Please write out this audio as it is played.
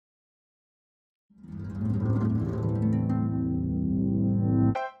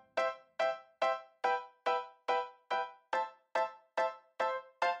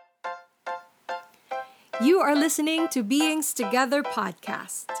You are listening to Beings Together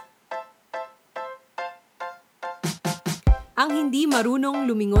podcast. Ang hindi marunong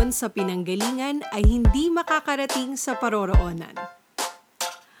lumingon sa pinanggalingan ay hindi makakarating sa paroroonan.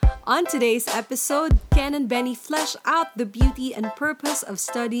 On today's episode, Ken and Benny flesh out the beauty and purpose of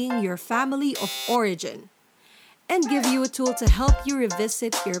studying your family of origin and give you a tool to help you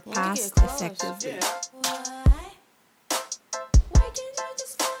revisit your past effectively.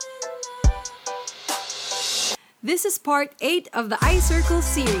 This is part 8 of the iCircle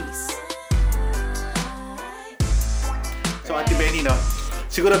series. So, Ate Benny, no?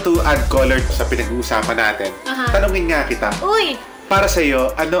 Siguro to add color sa pinag-uusapan natin, tanungin nga kita. Uy! Para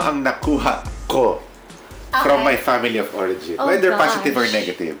sa'yo, ano ang nakuha ko from my family of origin? Whether positive or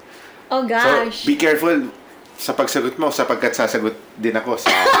negative. Oh gosh. So, be careful sa pagsagot mo sapagkat sasagot din ako sa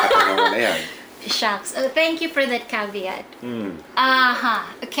katanungan na yan. Shucks. Oh, thank you for that caveat.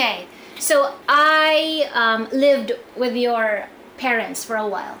 Okay. So, I lived with your parents for a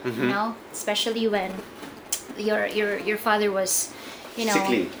while, you know? Especially when your father was, you know,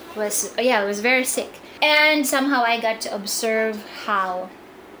 sickly. Was very sick. And somehow I got to observe how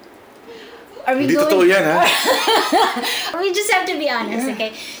Hindi totoo yan, ha? We just have to be honest,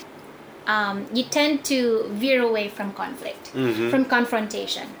 okay? You tend to veer away from conflict, from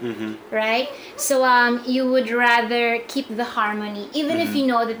confrontation, right? So you would rather keep the harmony, even if you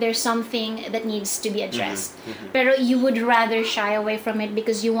know that there's something that needs to be addressed. Pero you would rather shy away from it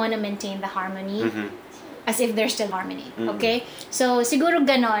because you want to maintain the harmony, as if there's still harmony, okay? So siguro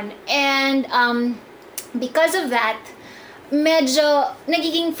ganon. And because of that, medyo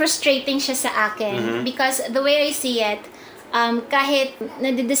nagiging frustrating siya sa akin because the way I see it, kahit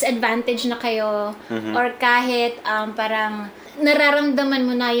nadi-disadvantage na kayo or kahit parang nararamdaman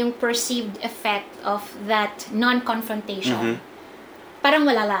mo na yung perceived effect of that non-confrontation, parang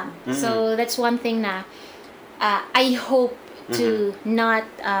wala lang. So that's one thing na I hope to not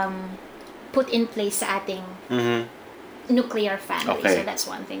put in place sa ating nuclear family. Okay. So that's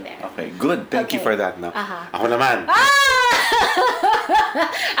one thing there. Okay, good. Thank you for that, no? Ako naman.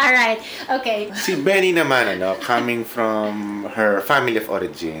 Alright, okay. Si Benny naman, coming from her family of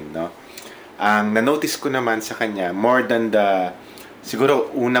origin, no? Ang na-notice ko naman sa kanya, more than the,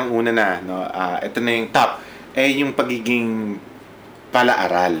 siguro unang-una na, no? Ito na yung top, yung pagiging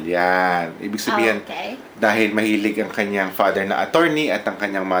palaaral. Yan. Ibig sabihin, dahil mahilig ang kanyang father na attorney at ang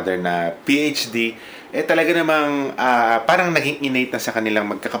kanyang mother na PhD, talaga namang parang naging innate na sa kanilang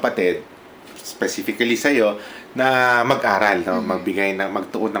magkakapatid, specifically sa'yo, na mag-aral, no?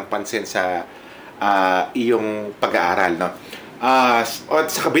 Magtuon ng pansin sa iyong pag-aaral, no?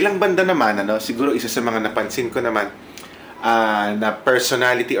 At sa kabilang banda naman, siguro isa sa mga napansin ko naman na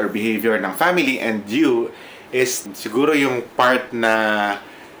personality or behavior ng family and you is siguro yung part na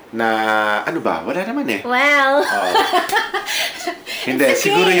ano ba? Wala naman eh. Well. Hindi, okay.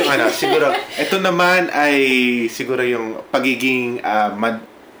 siguro ito naman ay siguro yung pagiging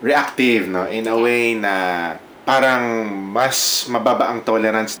reactive, no? In a way na parang mas mababa ang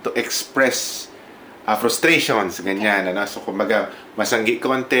tolerance to express frustrations, ganyan, So, kumbaga, masanggi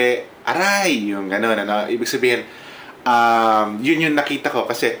konti, aray, yung gano'n, Ibig sabihin, yun yung nakita ko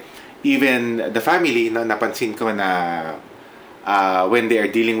kasi even the family, napansin ko na when they are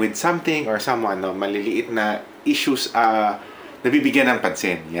dealing with something or someone, maliliit na issues, nabibigyan ng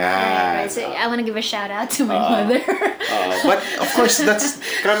pansin. Yeah. Right. So I want to give a shout out to my mother. But of course, that's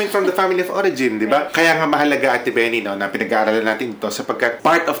coming from the family of origin, di ba? Right. Kaya nga mahalaga, Ate Benny, na pinag-aaralan natin ito sapagkat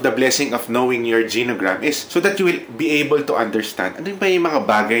part of the blessing of knowing your genogram is so that you will be able to understand ano ba yung mga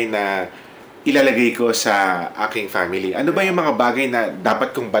bagay na ilalagay ko sa aking family. Ano ba yung mga bagay na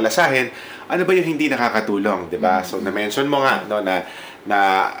dapat kong balasahin? Ano ba yung hindi nakakatulong, di ba? So, na-mention mo nga, na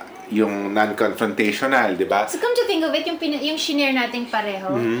yung non-confrontational, di ba? So, come to think of it, yung shinare nating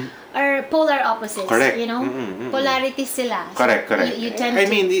pareho are polar opposites. Correct. You know? Polarities sila. Correct. You tend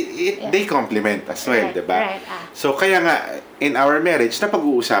they complement as well, right, di ba? Right. So, kaya nga, in our marriage,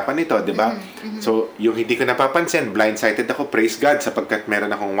 napag-uusapan ito, di ba? So, yung hindi ko napapansin, blindsided ako, praise God, sapagkat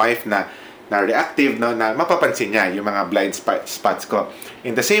meron akong wife na reactive, na mapapansin niya yung mga blind spots ko.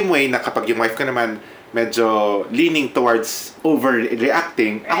 In the same way, na kapag yung wife ko naman medyo leaning towards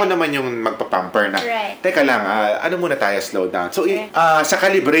overreacting, ako naman yung magpapamper na, teka lang, ano muna tayo, slow down. So, sa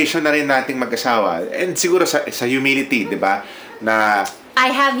calibration na rin nating mag-asawa, and siguro sa humility, di ba, na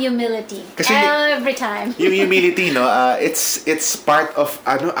I have humility kasi every time. Yung humility, it's part of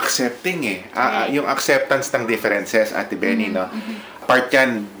accepting yung acceptance ng differences, Ate Benny, part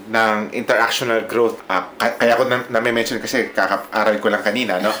yan ng interactional growth. Kaya ko na-mention kasi kakaaral ko lang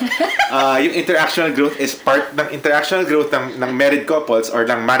kanina, yung interactional growth is part ng interactional growth ng married couples or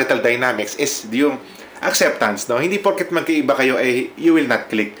ng marital dynamics is yung acceptance, no? Hindi porket magkaiba kayo ay you will not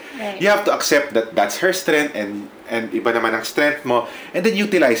click. Right. You have to accept that that's her strength and iba naman ang strength mo, and then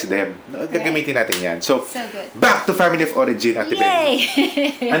utilize them. No? Gagamitin natin yan. So good. Back to family of origin, Ate Benny.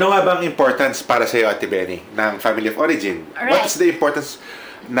 Yay! Ano nga ba ang importance para sa iyo, Ate Benny, ng family of origin? Right. What is the importance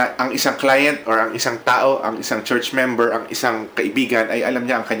na ang isang client or ang isang tao, ang isang church member, ang isang kaibigan ay alam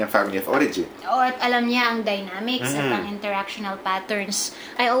niya ang kanyang family of origin? O at alam niya ang dynamics at ang interactional patterns.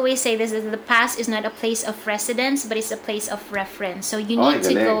 I always say this, that the past is not a place of residence, but it's a place of reference. So you need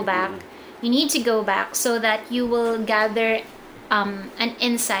to galing. go back. You need to go back so that you will gather an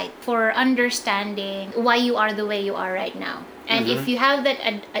insight for understanding why you are the way you are right now. And if you have that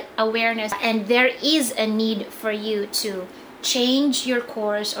awareness and there is a need for you to change your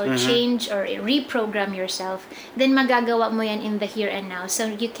course or change or reprogram yourself, then magagawa mo yan in the here and now so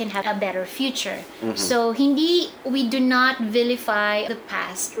you can have a better future. So we do not vilify the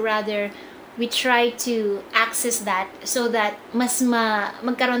past, rather we try to access that so that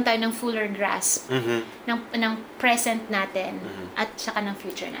magkaroon tayo ng fuller grasp ng present natin at saka ng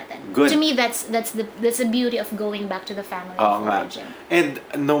future natin. Good. To me, that's the beauty of going back to the family of origin. And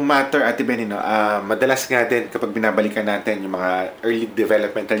no matter, Ate Benny, no, madalas nga din kapag binabalikan natin yung mga early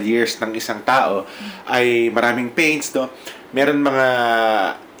developmental years ng isang tao, ay maraming pains, no? Meron mga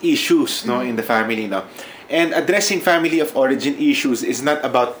issues, no, in the family, no? And addressing family of origin issues is not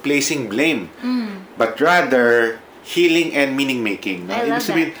about placing blame, but rather healing and meaning making. No? I love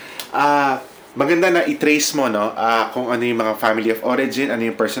sabihin, maganda na i-trace mo, no, kung ano yung mga family of origin, ano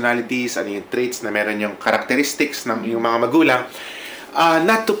yung personalities, ano yung traits na meron yung characteristics ng yung mga magulang.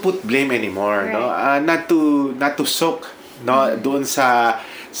 Not to put blame anymore, right. No? Not to soak, no, doon sa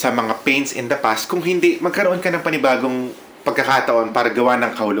mga pains in the past. Kung hindi, magkaroon ka ng panibagong pagkakataon para gawa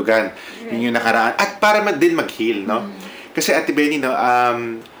ng kahulugan yung nakaraan at para din mag-heal, no? Kasi Ate Benny, no,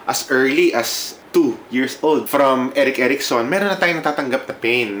 as early as 2 years old from Erik Erikson, meron na tayong natatanggap na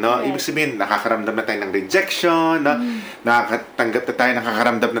pain, no? Ibig sabihin, nakakaramdam na tayo ng rejection, no?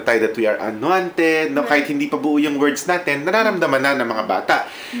 Nakakaramdam na tayo that we are unwanted, no? Kahit hindi pa buo yung words natin, nararamdaman na ng mga bata.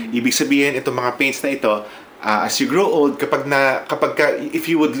 Ibig sabihin, itong mga pains na ito, as you grow old, if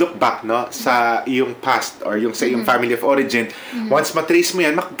you would look back, no, sa iyong past or yung sa iyong family of origin, once matrace mo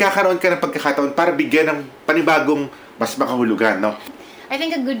yan, magkakaroon ka ng pagkakataon para bigyan ng panibagong mas makahulugan, no? I think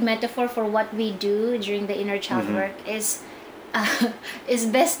a good metaphor for what we do during the inner child work is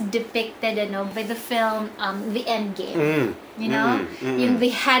best depicted, by the film The Endgame. Yung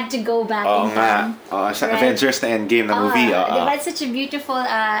they had to go back in time. Sa right? Avengers na Endgame na movie. That's such a beautiful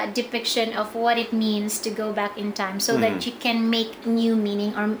depiction of what it means to go back in time so that you can make new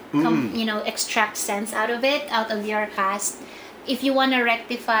meaning or extract sense out of your past. If you want to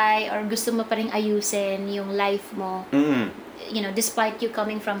rectify or gusto mo pa rin ayusin yung life mo, despite you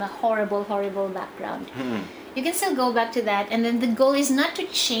coming from a horrible background, you can still go back to that, and then the goal is not to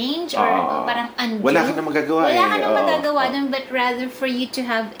change or parang undo. Wala ka na magagawa. Dun, but rather for you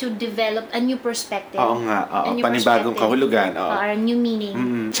to develop a new perspective. Panibagong kahulugan. Or a new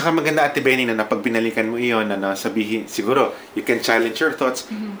meaning. Tsaka maganda, Ate Benny, na napag binalikan mo iyon, sabihin, siguro, you can challenge your thoughts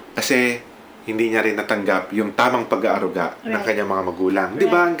kasi hindi niya rin natanggap yung tamang pag-aaruga ng kanyang mga magulang. Right. 'Di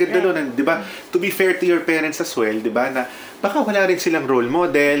ba? Ang ganda doon, 'di ba? To be fair to your parents as well, 'di ba? Na baka wala rin silang role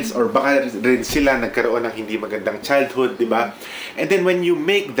models or baka rin sila nagkaroon ng hindi magandang childhood, 'di ba? And then when you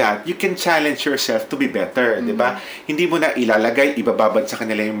make that, you can challenge yourself to be better, 'di ba? Hindi mo na ilalagay, ibababad sa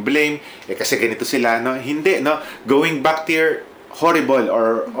kanila yung blame, kasi ganito sila, no? Hindi, no? Going back to your horrible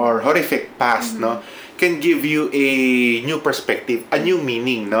or horrific past, no? Can give you a new perspective, a new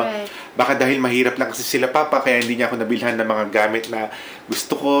meaning, no? Right. Baka dahil mahirap lang kasi sila papa, kaya hindi niya ako nabilhan ng mga gamit na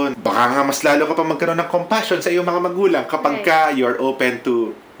gusto ko. Baka nga mas lalo ka pa magkaroon ng compassion sa iyong mga magulang kapag ka you're open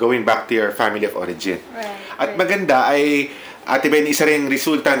to going back to your family of origin. Right. At maganda ay, Ate Ben, isa rin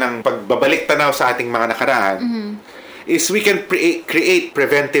resulta ng pagbabalik tanaw sa ating mga nakaraan, is we can create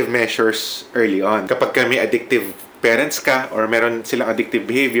preventive measures early on. Kapag kami addictive parents ka or meron silang addictive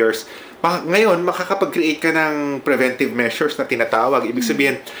behaviors, ngayon, makakapag-create ka ng preventive measures na tinatawag. Ibig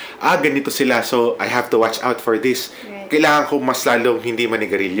sabihin, ganito sila, so I have to watch out for this. Right. Kailangan ko mas lalong hindi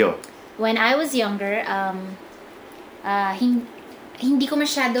manigarilyo. When I was younger, hindi ko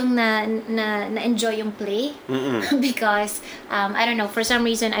masyadong na-enjoy yung play. Because, I don't know, for some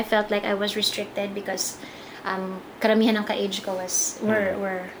reason, I felt like I was restricted because karamihan ng ka-age ko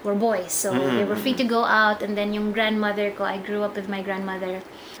were boys. So, they were free to go out. And then yung grandmother ko, I grew up with my grandmother.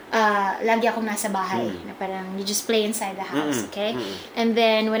 Lagi akong nasa bahay na parang you just play inside the house, okay? And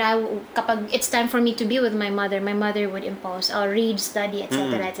then kapag it's time for me to be with my mother would impose, read, study,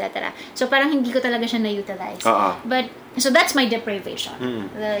 etc. etc. So parang hindi ko talaga siya na-utilize. But so that's my deprivation.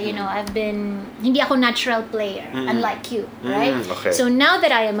 I've been hindi ako natural player, unlike you, right? Okay. So now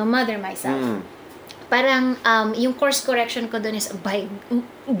that I am a mother myself, parang yung course correction ko dun is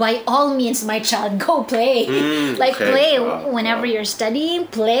by all means, my child, go play. Play whenever you're studying,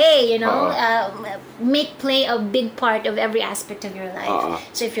 play, make play a big part of every aspect of your life.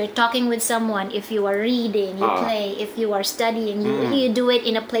 So if you're talking with someone, if you are reading, you play. If you are studying, you do it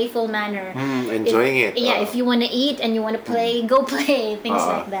in a playful manner. Enjoying it. Yeah, if you want to eat and you want to play, go play. Things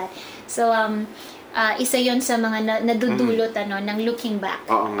like that. So, isa yon sa mga nadudulot ng looking back.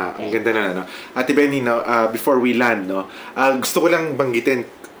 Oo nga, ang ganda na. Ate Benny, before we land, gusto ko lang banggitin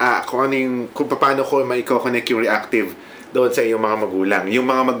kung paano ko maiko-connect yung reactive doon sa iyong mga magulang. Yung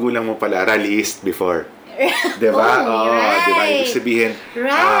mga magulang mo pala, rallyist before. Diba? Right. Diba? Ibig sabihin,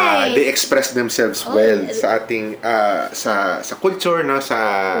 they express themselves well sa ating, sa culture, sa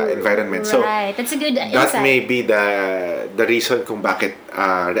environment. So, that's a good insight. That may be the reason kung bakit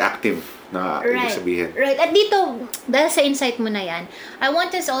reactive na ibig sabihin. Right. At dito, dahil sa insight mo na yan, I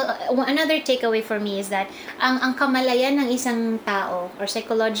want us all, another takeaway for me is that ang kamalayan ng isang tao or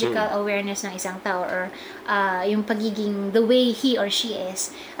psychological awareness ng isang tao or yung pagiging the way he or she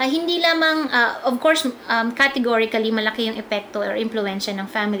is, hindi lamang, of course, categorically malaki yung epekto or impluensya ng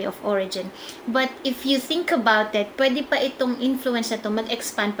family of origin. But if you think about it, pwede pa itong influence na to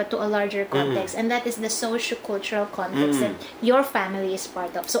mag-expand pa to a larger context, and that is the socio-cultural context that your family is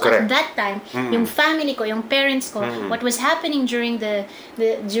part of. So correct. At that time, yung family ko, yung parents ko, what was happening during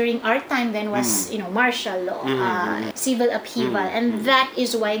during our time then was martial law, civil upheaval, and that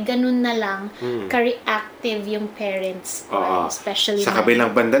is why ganun na lang ka-reactive yung parents ko, especially sa kabilang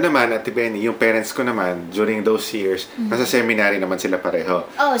banda naman, Ate Benny, yung parents ko naman during those years, nasa seminary naman sila pareho.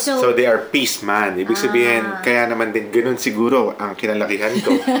 So they are peace man. Ibig sabihin, kaya naman din ganun siguro ang kinalakihan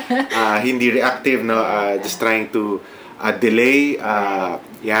ko. Hindi reactive, just trying to delay,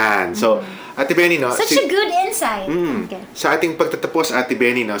 yan. So, Ate Benny, such a good insight. Okay. Sa ating pagtatapos, Ate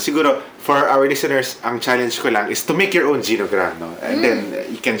Benny, siguro for our listeners, ang challenge ko lang is to make your own genogram, and then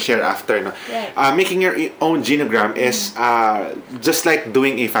you can share after, Right. Making your own genogram is just like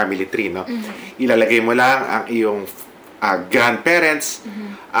doing a family tree, Ilalagay mo lang ang iyong grandparents,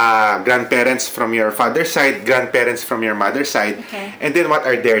 grandparents from your father's side, grandparents from your mother's side, and then what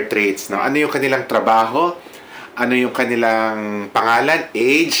are their traits, Ano yung kanilang trabaho, ano yung kanilang pangalan,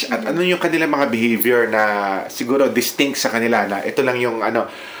 age, at ano yung kanilang mga behavior na siguro distinct sa kanila, na ito lang yung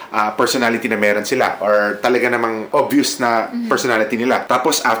personality na meron sila, or talaga namang obvious na personality nila.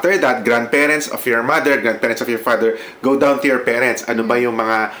 Tapos after that, grandparents of your mother, grandparents of your father, go down to your parents. Ano ba yung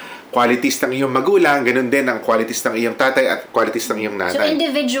mga qualities ng iyong magulang, ganun din ang qualities ng iyong tatay at qualities ng iyong nanay. So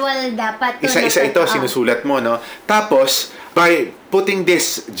individual dapat. Isa-isa ito, sinusulat mo, Tapos, by putting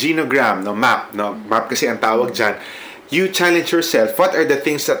this genogram, map, map kasi ang tawag dyan, you challenge yourself, what are the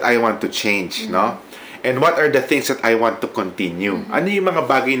things that I want to change, And what are the things that I want to continue? Ano yung mga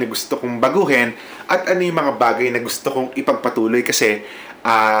bagay na gusto kong baguhin, at ano yung mga bagay na gusto kong ipagpatuloy kasi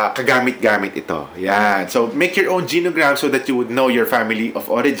kagamit-gamit ito. Yan. So, make your own genogram so that you would know your family of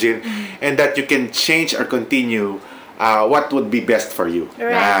origin and that you can change or continue what would be best for you.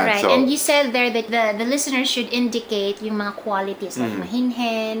 Right. So, and you said there that the listeners should indicate yung mga qualities like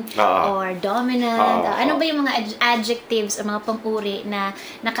mahinhin or dominant. Ano ba yung mga adjectives o mga pang-uri na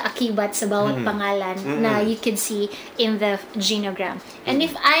nakaakibat sa bawat pangalan na you can see in the genogram. And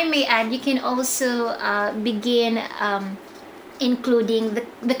if I may add, you can also begin including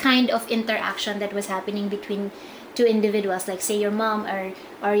the kind of interaction that was happening between two individuals, like say your mom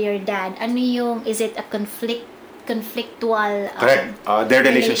or your dad. Ano yung, is it a conflictual their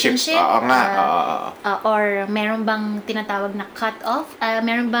relationship or meron bang tinatawag na cut off,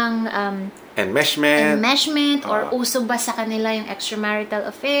 meron bang enmeshment or uso ba sa kanila yung extramarital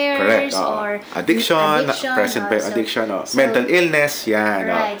affairs or addiction, present by addiction, mental illness, yan.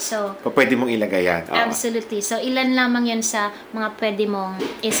 Right, so pwede mong ilagay yan. Absolutely. So ilan lamang yan sa mga pwede mong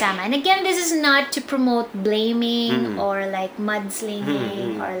isama. And again, this is not to promote blaming or like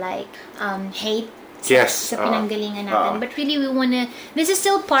mudslinging or like hate sa pinanggalingan natin. But really, we wanna, this is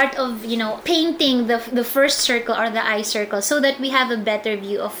still part of, painting the first circle or the eye circle so that we have a better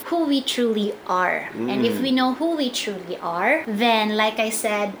view of who we truly are. And if we know who we truly are, then, like I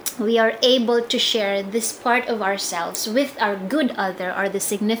said, we are able to share this part of ourselves with our good other or the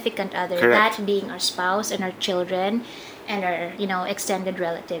significant other, Correct. that being our spouse and our children and our, extended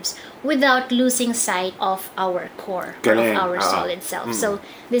relatives, without losing sight of our core, Galing. of our solid self. So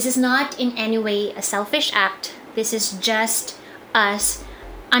this is not in any way a selfish act. This is just us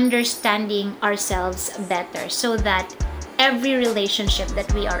understanding ourselves better so that every relationship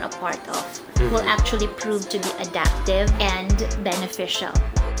that we are a part of will actually prove to be adaptive and beneficial.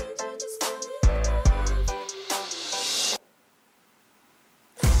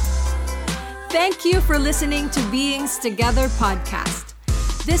 Thank you for listening to Beings Together podcast.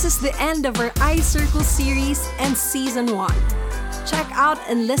 This is the end of our iCircle series and Season 1. Check out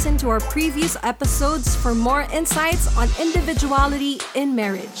and listen to our previous episodes for more insights on individuality in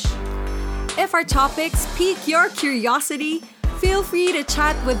marriage. If our topics pique your curiosity, feel free to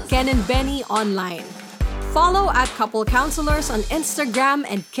chat with Ken and Benny online. Follow at Couple Counselors on Instagram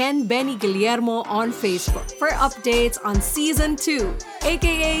and Ken Benny Guillermo on Facebook for updates on Season 2,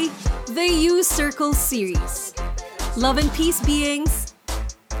 aka the iCircle series. Love and peace, beings!